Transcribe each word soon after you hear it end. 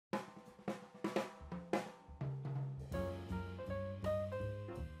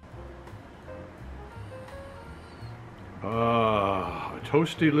Ah, a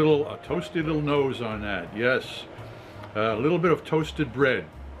toasty little nose on that. Yes, a little bit of toasted bread.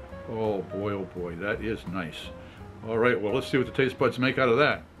 Oh boy, that is nice. All right, well, let's see what the taste buds make out of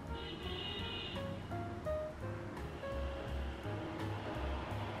that.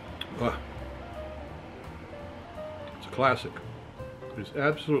 It's a classic. It's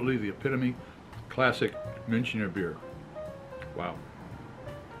absolutely the epitome classic Münchner beer. Wow.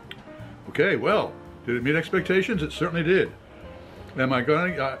 Okay, well, did it meet expectations? It certainly did. Am I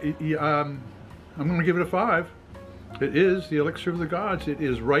going to, I'm going to give it a 5. It is the elixir of the gods. It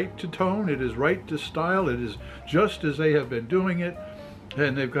is right to tone. It is right to style. It is just as they have been doing it.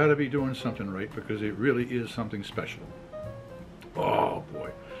 And they've got to be doing something right because it really is something special. Oh boy.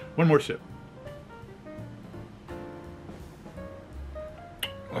 One more sip.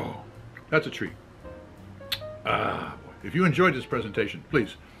 Oh, that's a treat. Ah, boy. If you enjoyed this presentation,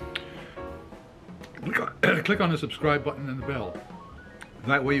 please click on the subscribe button and the bell.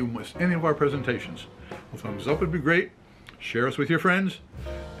 That way you won't miss any of our presentations. A thumbs up would be great. Share us with your friends.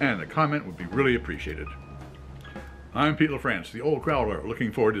 And a comment would be really appreciated. I'm Pete LaFrance, the old Growler,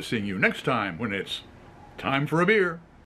 looking forward to seeing you next time when it's time for a beer.